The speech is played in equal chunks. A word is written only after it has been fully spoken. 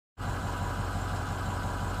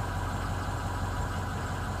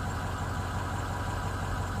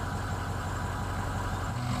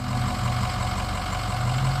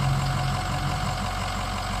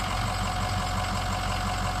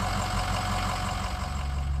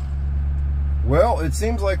Well, it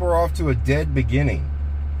seems like we're off to a dead beginning.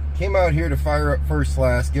 Came out here to fire up first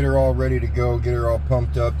class, get her all ready to go, get her all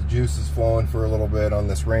pumped up. The juice is flowing for a little bit on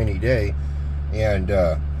this rainy day. And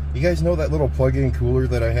you guys know that little plug-in cooler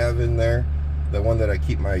that I have in there? The one that I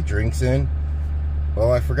keep my drinks in?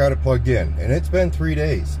 Well, I forgot it plugged in, and it's been 3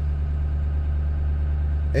 days.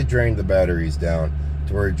 It drained the batteries down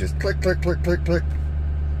to where it just click, click, click, click, click.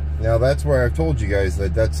 Now that's why I've told you guys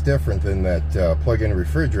that that's different than that plug-in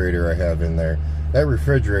refrigerator I have in there. That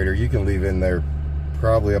refrigerator you can leave in there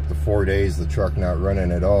probably up to 4 days, the truck not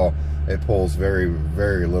running at all. It pulls very,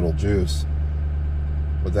 very little juice.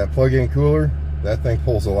 But that plug-in cooler, that thing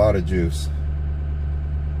pulls a lot of juice.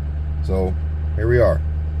 So here we are.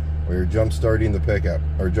 We're jump starting the pickup,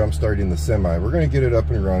 or jump starting the semi. We're going to get it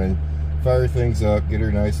up and running, fire things up, get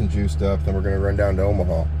her nice and juiced up, then we're going to run down to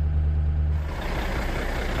Omaha.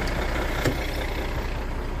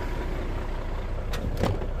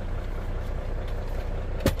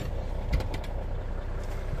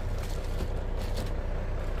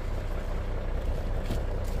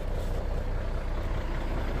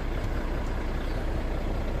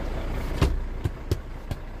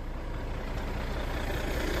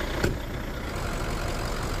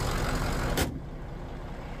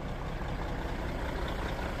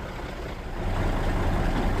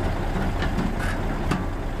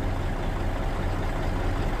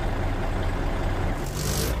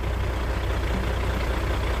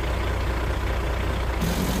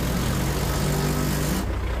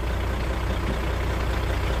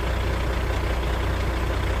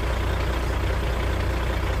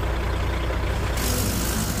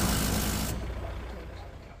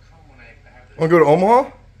 Want to go to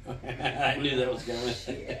Omaha? I knew that was coming.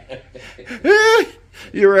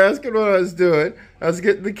 You were asking what I was doing. I was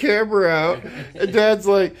getting the camera out, and Dad's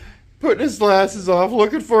like putting his glasses off,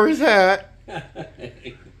 looking for his hat.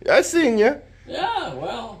 I seen you. Yeah,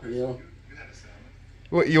 well, you know.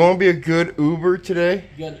 What, you want to be a good Uber today?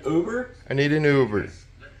 You got an Uber? I need an Uber.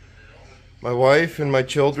 My wife and my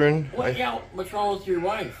children. What's wrong with your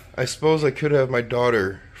wife? I suppose I could have my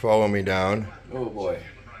daughter follow me down. Oh, boy.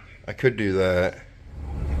 I could do that.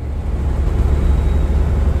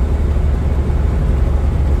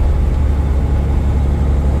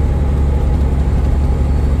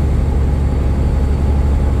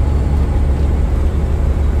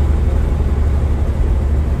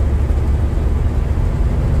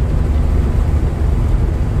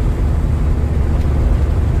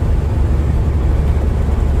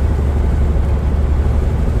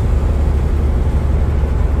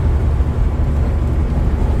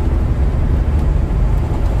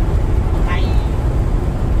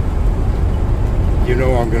 You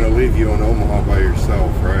know I'm going to leave you in Omaha by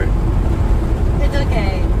yourself, right? It's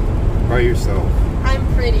okay. By yourself. I'm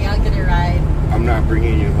pretty. I'll get a ride. I'm not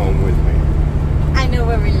bringing you home with me. I know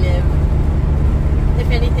where we live. If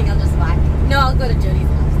anything, I'll just walk. No, I'll go to Jody's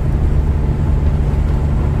house.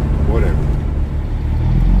 Whatever.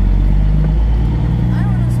 I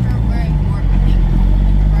want to start wearing more pink,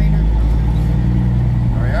 like brighter colors.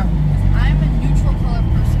 Oh yeah? I'm a neutral color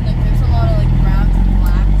person. Like there's a lot of like browns and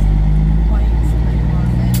blacks and whites and like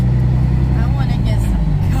violet. I want to get some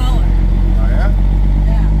color. Oh yeah?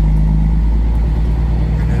 Yeah.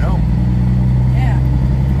 Good to know. Yeah.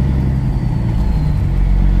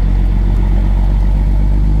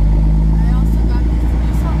 I also got this.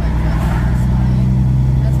 You saw my dress last night.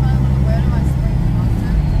 That's what I want to wear to my spring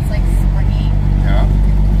concert. It's like springy. Yeah.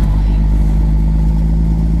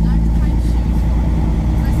 Not to find shoes for it.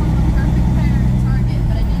 'Cause I saw the perfect pair at Target,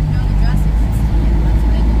 but I didn't know the dress existed yet. That's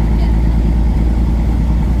what I didn't get.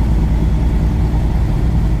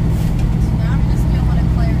 So now I'm gonna steal one of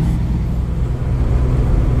Claire's.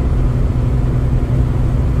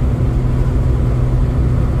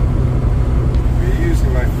 Are you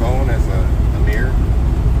using my phone as a mirror?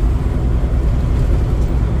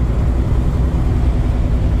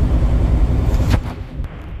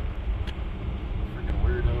 Freaking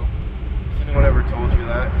weirdo. Has anyone ever told you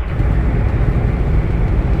that?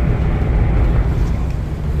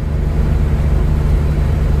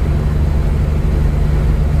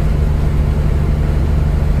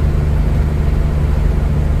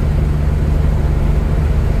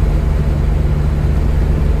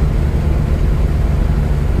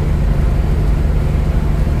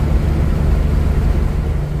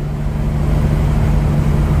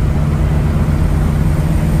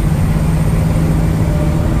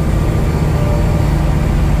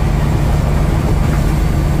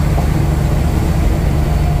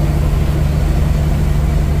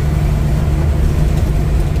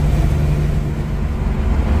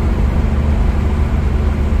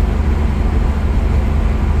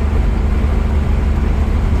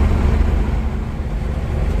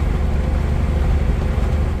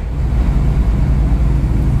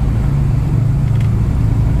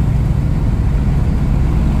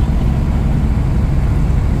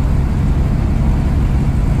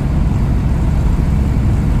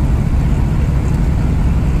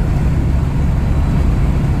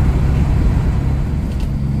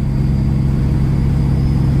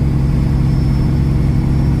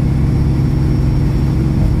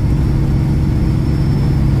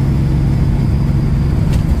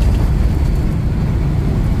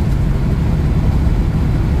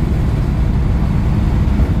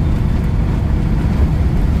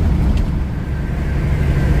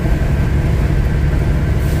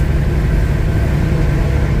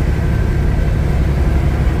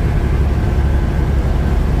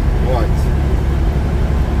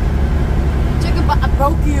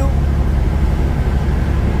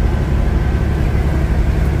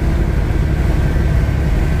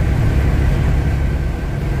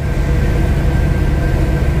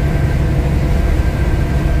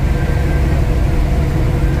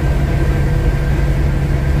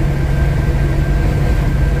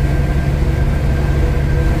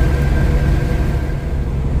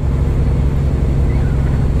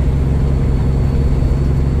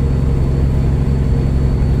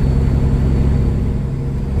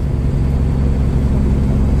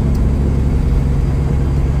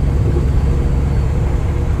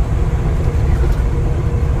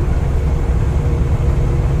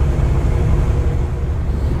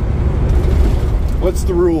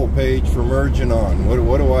 page for merging on.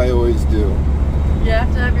 What do I always do? You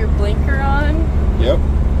have to have your blinker on. Yep.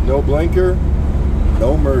 No blinker,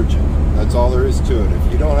 no merging. That's all there is to it.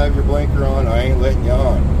 If you don't have your blinker on, I ain't letting you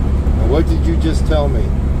on. And what did you just tell me?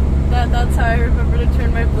 That's how I remember to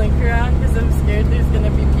turn my blinker on, because I'm scared there's going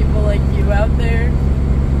to be people like you out there.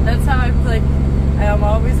 That's how I'm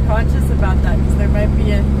always conscious about that, because there might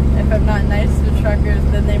be if I'm not nice to truckers,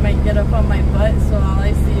 then they might get up on my butt, so all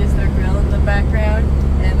I see is their grill in the background,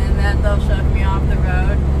 and then they'll shove me off the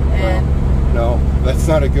road. And no, that's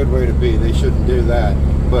not a good way to be. They shouldn't do that.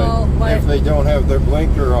 But if they don't have their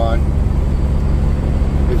blinker on,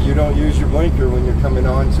 if you don't use your blinker when you're coming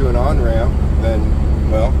onto an on-ramp, then,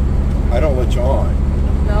 well, I don't let you on.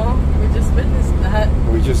 No, we just witnessed that.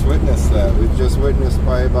 We just witnessed that. We've just witnessed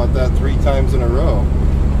probably about that 3 times in a row.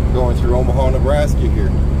 Going through Omaha, Nebraska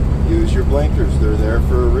here. Use your blinkers. They're there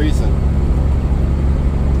for a reason.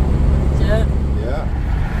 Yeah. Yeah.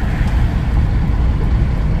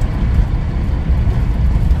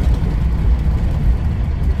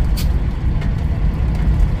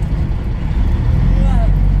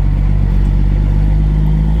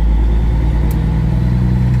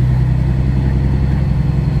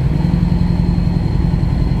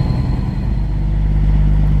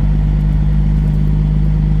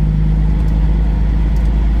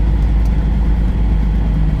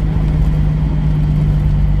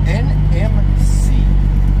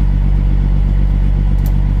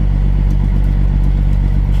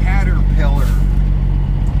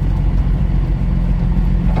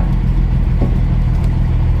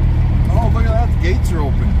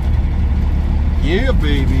 Yeah,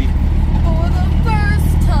 baby. For the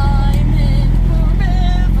first time in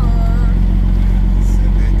forever.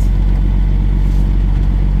 Sip it.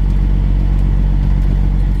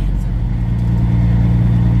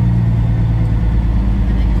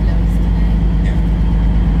 Are they closed today? Yeah.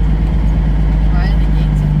 Why are the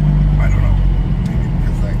gates open? I don't know. Maybe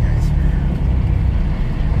because that guy's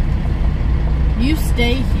here. You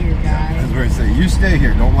stay here, guys. That's what I say. You stay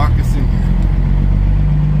here. Don't lock us in here.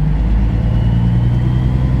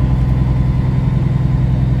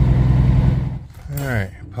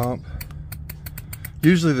 Alright, pump.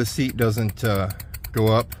 Usually the seat doesn't go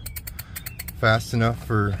up fast enough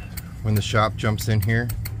for when the shop jumps in here.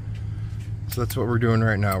 So that's what we're doing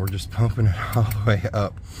right now. We're just pumping it all the way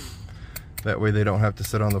up. That way they don't have to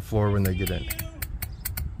sit on the floor when they get in.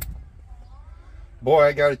 Boy,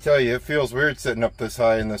 I gotta tell you, it feels weird sitting up this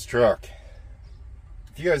high in this truck.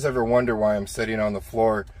 If you guys ever wonder why I'm sitting on the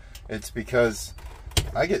floor, it's because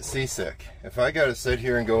I get seasick. If I gotta sit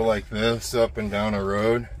here and go like this up and down a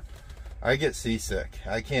road, I get seasick.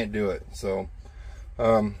 I can't do it. So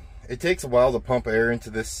it takes a while to pump air into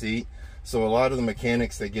this seat. So a lot of the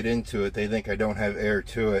mechanics that get into it, they think I don't have air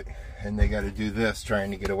to it, and they got to do this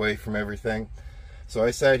trying to get away from everything. So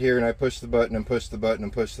I sat here and I pushed the button and pushed the button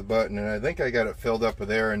and pushed the button, and I think I got it filled up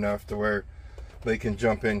with air enough to where they can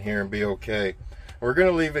jump in here and be okay. We're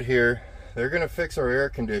gonna leave it here. They're gonna fix our air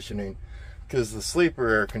conditioning, because the sleeper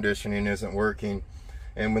air conditioning isn't working,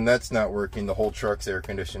 and when that's not working, the whole truck's air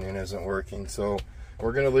conditioning isn't working. So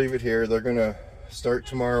we're gonna leave it here. They're gonna start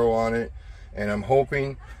tomorrow on it, and I'm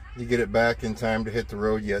hoping to get it back in time to hit the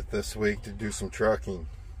road yet this week to do some trucking.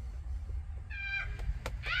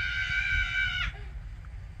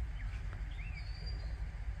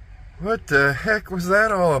 What the heck was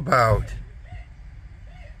that all about?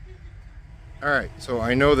 Alright, so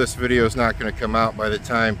I know this video is not going to come out by the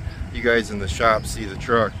time you guys in the shop see the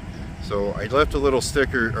truck. So I left a little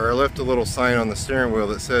sticker, or I left a little sign on the steering wheel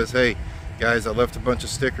that says, hey guys, I left a bunch of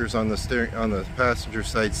stickers on the passenger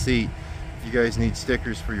side seat. If you guys need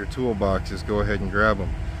stickers for your toolboxes, go ahead and grab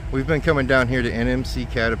them. We've been coming down here to NMC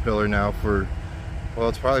Caterpillar now for, well,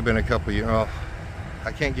 it's probably been a couple years. Well,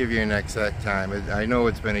 I can't give you an exact time. I know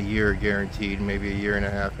it's been a year guaranteed, maybe a year and a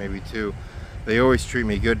half, maybe 2. They always treat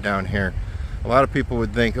me good down here. A lot of people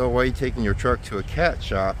would think, oh, why are you taking your truck to a cat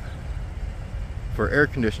shop for air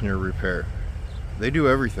conditioner repair? They do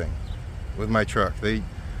everything with my truck. They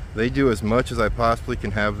do as much as I possibly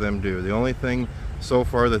can have them do. The only thing so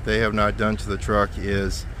far that they have not done to the truck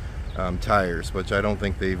is tires, which I don't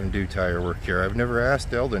think they even do tire work here. I've never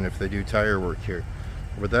asked Eldon if they do tire work here,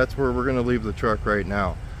 but that's where we're going to leave the truck right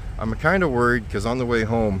now. I'm kind of worried because on the way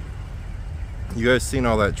home, you guys seen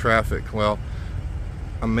all that traffic. Well,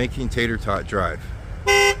 I'm making Tater Tot drive.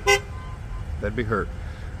 That'd be her.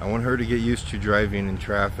 I want her to get used to driving in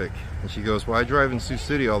traffic. And she goes, well, I drive in Sioux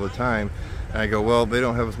City all the time. And I go, well, they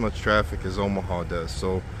don't have as much traffic as Omaha does.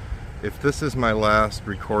 So if this is my last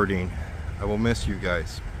recording, I will miss you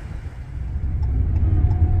guys.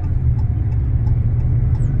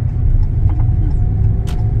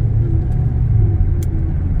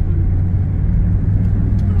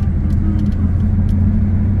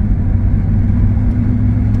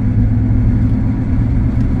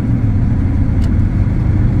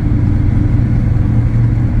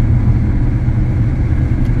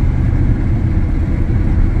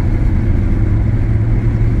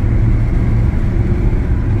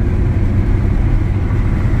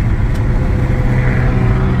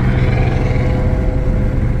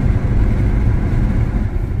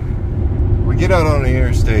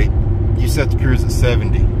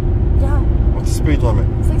 70. Yeah. What's the speed limit?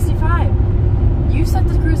 65. You set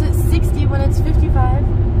the cruise at 60 when it's 55.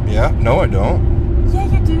 Yeah? No, I don't. Yeah,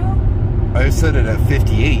 you do. I set it at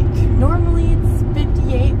 58. Normally it's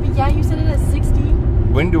 58, but yeah, you set it at 60.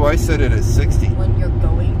 When do I set it at 60? When you're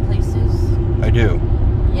going places. I do.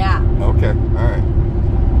 Yeah. Okay, alright.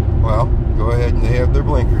 Well, go ahead, and they have their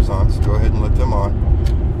blinkers on, so go ahead and let them on.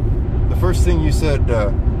 The first thing you said,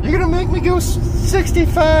 you're gonna make me go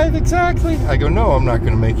 65 exactly? I go, no, I'm not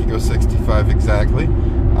gonna make you go 65 exactly.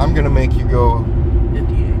 I'm gonna make you go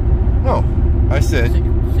 58. No, I said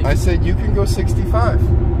you can go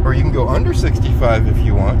 65, or you can go under 65 if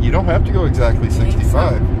you want. You don't have to go exactly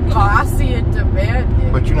 65. Bossy and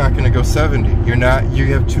demanding. But you're not going to go 70. You're not. You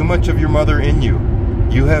have too much of your mother in you.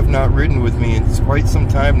 You have not ridden with me in quite some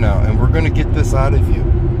time now, and we're going to get this out of you.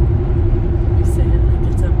 You say it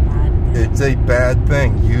like it's a bad thing. It's a bad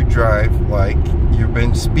thing. You drive like you've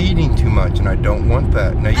been speeding too much, and I don't want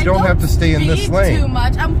that. Now you don't have to stay in this lane. Too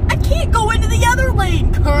much. I can't go into the other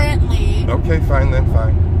lane currently. Okay, fine then.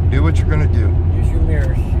 Fine. Do what you're going to do. Use your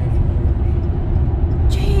mirrors.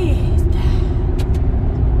 Jeez.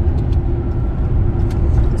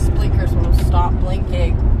 This blinkers won't stop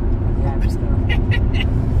blinking. Yeah, I'm just gonna.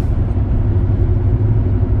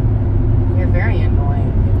 You're very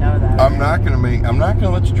annoying. You know that. I'm right? not gonna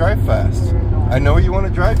let you drive fast. You're annoying. I know you want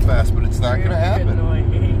to drive fast, but it's not gonna happen. Annoying.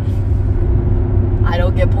 I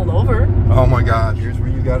don't get pulled over. Oh my God! Here's where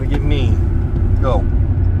you gotta get me. Go.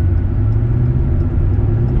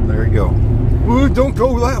 There you go. Ooh, don't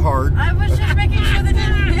go that hard. I was just making sure they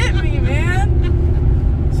didn't hit me,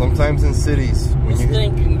 man. Sometimes in cities, when This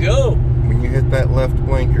thing can go. you hit that left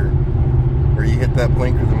blinker, or you hit that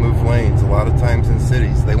blinker to move lanes, a lot of times in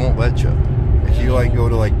cities they won't let you. If you like go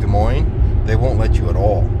to like Des Moines, they won't let you at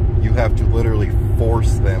all. You have to literally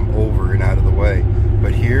force them over and out of the way.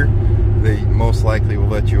 But here, they most likely will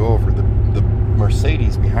let you over. The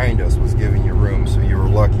Mercedes behind us was giving you room, so you were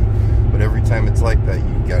lucky. But every time it's like that,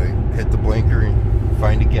 you gotta hit the blinker and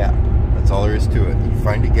find a gap. That's all there is to it. You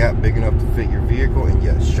find a gap big enough to fit your vehicle, and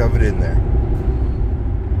you shove it in there.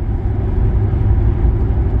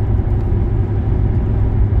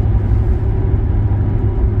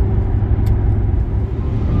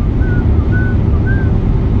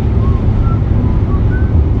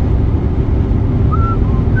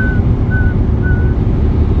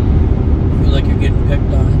 Feel like you're getting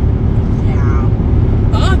picked on. Yeah.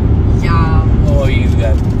 Huh? Yeah. Oh, you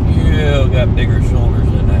got bigger shoulders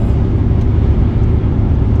than that.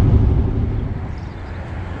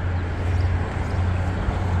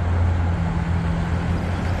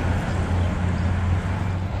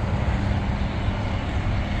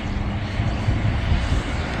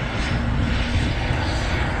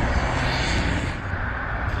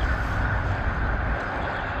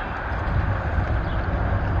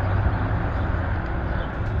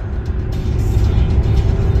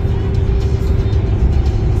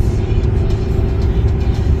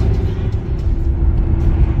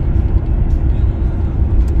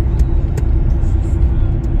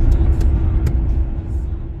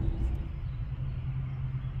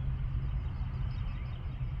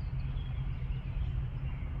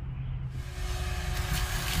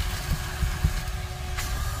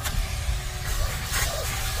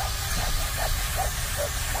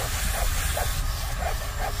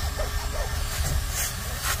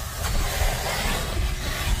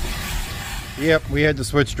 Yep, we had to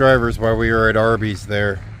switch drivers while we were at Arby's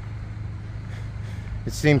there.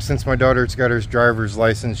 It seems since my daughter's got her driver's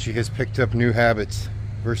license, she has picked up new habits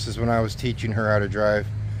versus when I was teaching her how to drive.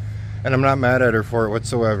 And I'm not mad at her for it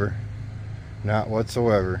whatsoever. Not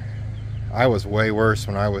whatsoever. I was way worse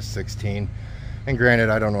when I was 16. And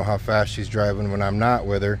granted, I don't know how fast she's driving when I'm not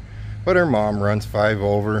with her, but her mom runs 5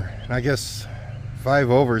 over. And I guess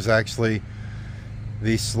 5 over is actually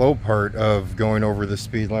the slow part of going over the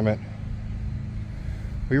speed limit.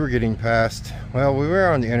 We were getting past, well, we were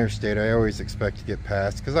on the interstate. I always expect to get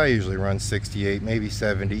past because I usually run 68, maybe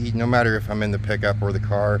 70, no matter if I'm in the pickup or the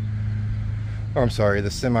car. Oh, I'm sorry, the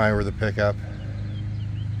semi or the pickup.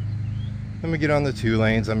 Then we get on the 2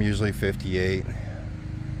 lanes, I'm usually 58.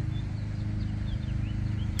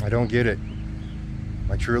 I don't get it.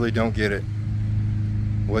 I truly don't get it.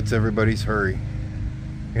 What's everybody's hurry?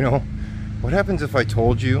 You know, what happens if I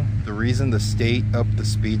told you the reason the state upped the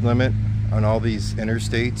speed limit on all these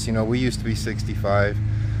interstates? You know, we used to be 65.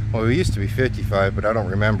 Well, we used to be 55, but I don't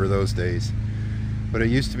remember those days. But it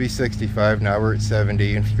used to be 65, now we're at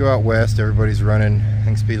 70. And if you go out west, everybody's running, I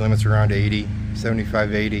think speed limits around 80,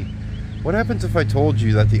 75, 80. What happens if I told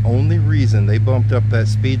you that the only reason they bumped up that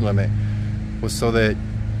speed limit was so that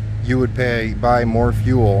you would buy more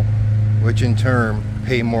fuel which in turn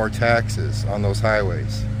pay more taxes on those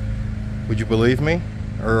highways. Would you believe me?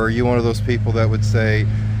 Or are you one of those people that would say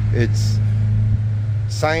it's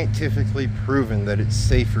scientifically proven that it's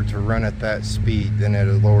safer to run at that speed than at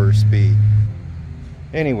a lower speed?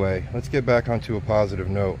 Anyway, let's get back onto a positive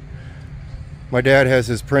note. My dad has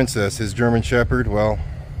his Princess, his German Shepherd. Well,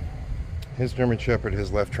 his German Shepherd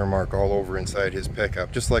has left her mark all over inside his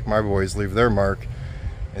pickup, just like my boys leave their mark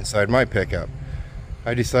inside my pickup.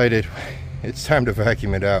 I decided it's time to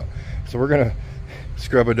vacuum it out. So we're gonna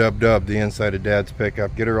scrub-a-dub-dub the inside of Dad's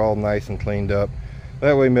pickup, get her all nice and cleaned up.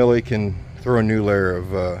 That way Millie can throw a new layer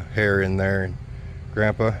of hair in there. And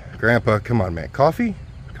Grandpa, come on, man. Coffee?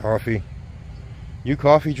 Coffee. You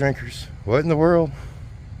coffee drinkers, what in the world?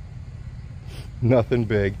 Nothing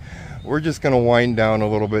big. We're just gonna wind down a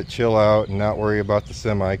little bit, chill out, and not worry about the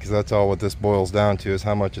semi, because that's all what this boils down to, is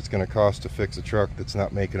how much it's gonna cost to fix a truck that's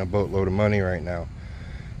not making a boatload of money right now.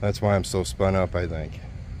 That's why I'm so spun up, I think.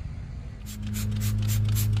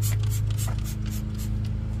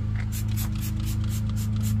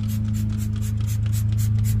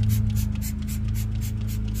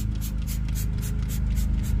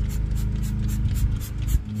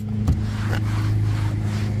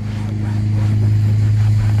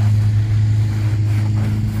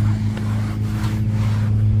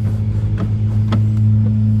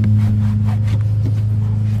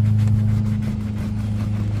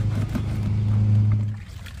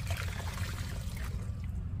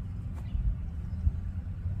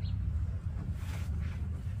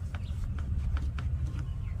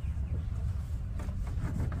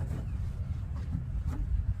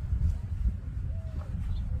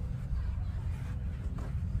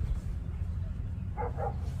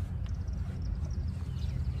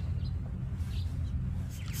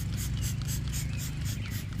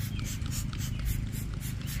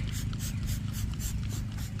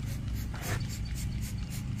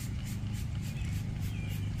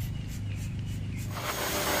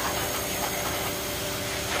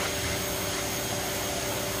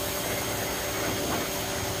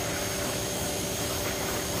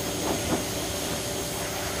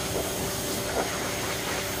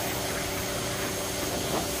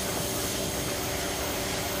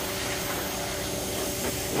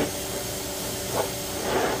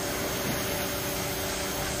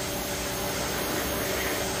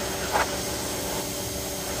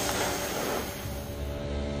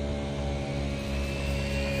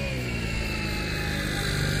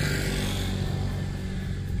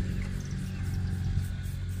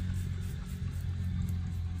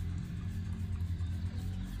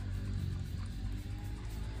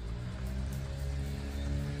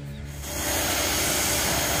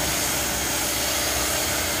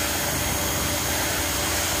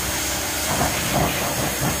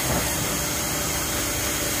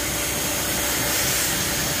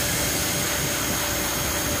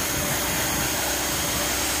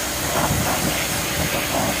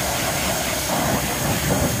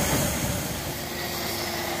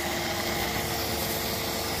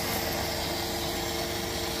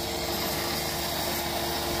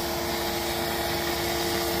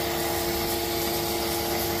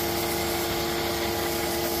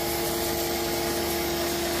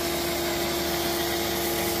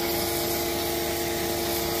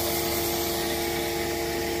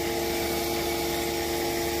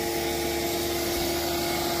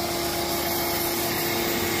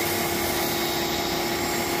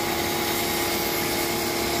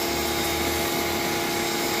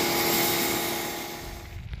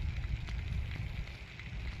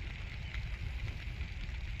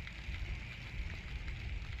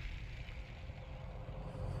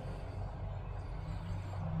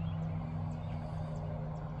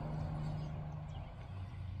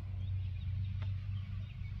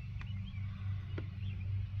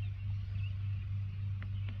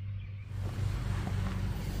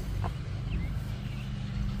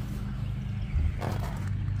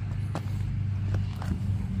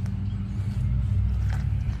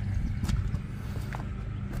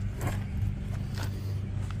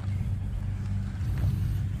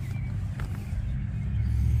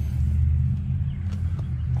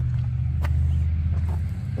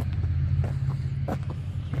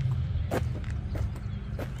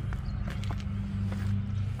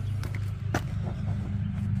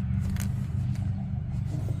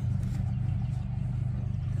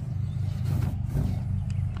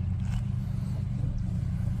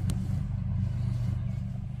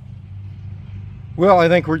 Well, I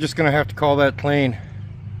think we're just gonna have to call that plane.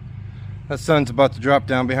 That sun's about to drop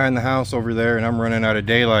down behind the house over there, and I'm running out of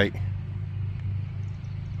daylight.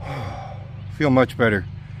 Feel much better,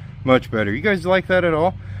 much better. You guys like that at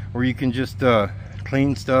all? where you can just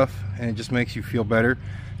clean stuff and it just makes you feel better.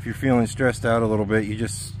 If you're feeling stressed out a little bit, you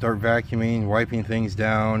just start vacuuming, wiping things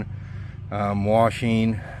down,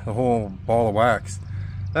 washing, the whole ball of wax.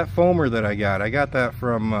 That foamer that I got that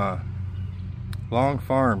from Long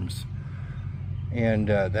Farms, and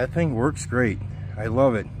that thing works great. I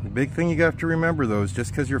love it. The big thing you have to remember though is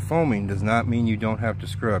just because you're foaming does not mean you don't have to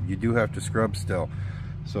scrub. You do have to scrub still.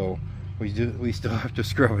 So we still have to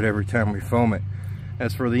scrub it every time we foam it.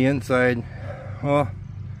 As for the inside, well,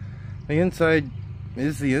 the inside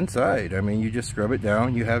is the inside. I mean, you just scrub it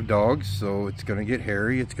down. You have dogs, so it's going to get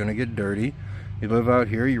hairy, it's going to get dirty. You live out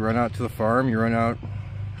here, you run out to the farm, you run out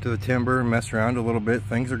to the timber, mess around a little bit,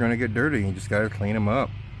 things are going to get dirty. You just got to clean them up.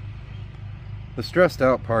 The stressed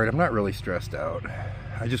out part, I'm not really stressed out.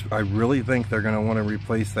 I really think they're going to want to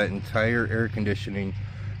replace that entire air conditioning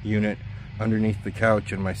unit underneath the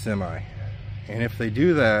couch in my semi. And if they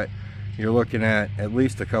do that, you're looking at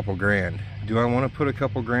least a couple grand. Do I want to put a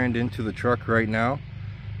couple grand into the truck right now?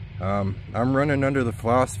 I'm running under the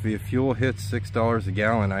philosophy if fuel hits $6 a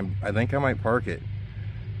gallon, I think I might park it.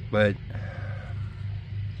 But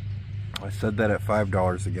I said that at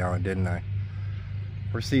 $5 a gallon, didn't I?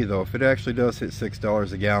 We'll see though. If it actually does hit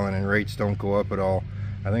 $6 a gallon and rates don't go up at all,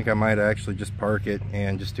 I think I might actually just park it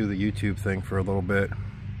and just do the YouTube thing for a little bit.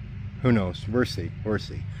 Who knows? We'll see. We'll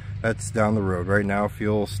see. That's down the road. Right now,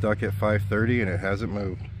 fuel's stuck at 530 and it hasn't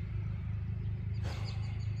moved.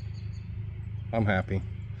 I'm happy.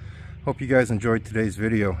 Hope you guys enjoyed today's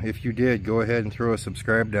video. If you did, go ahead and throw a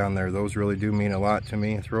subscribe down there. Those really do mean a lot to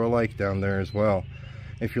me. Throw a like down there as well.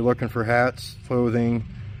 If you're looking for hats, clothing,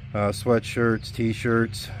 sweatshirts,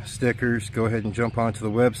 t-shirts, stickers, go ahead and jump onto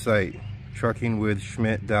the website,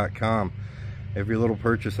 truckingwithschmidt.com. Every little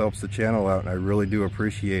purchase helps the channel out, and I really do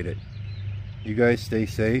appreciate it. You guys stay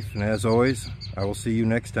safe, and as always, I will see you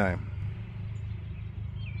next time.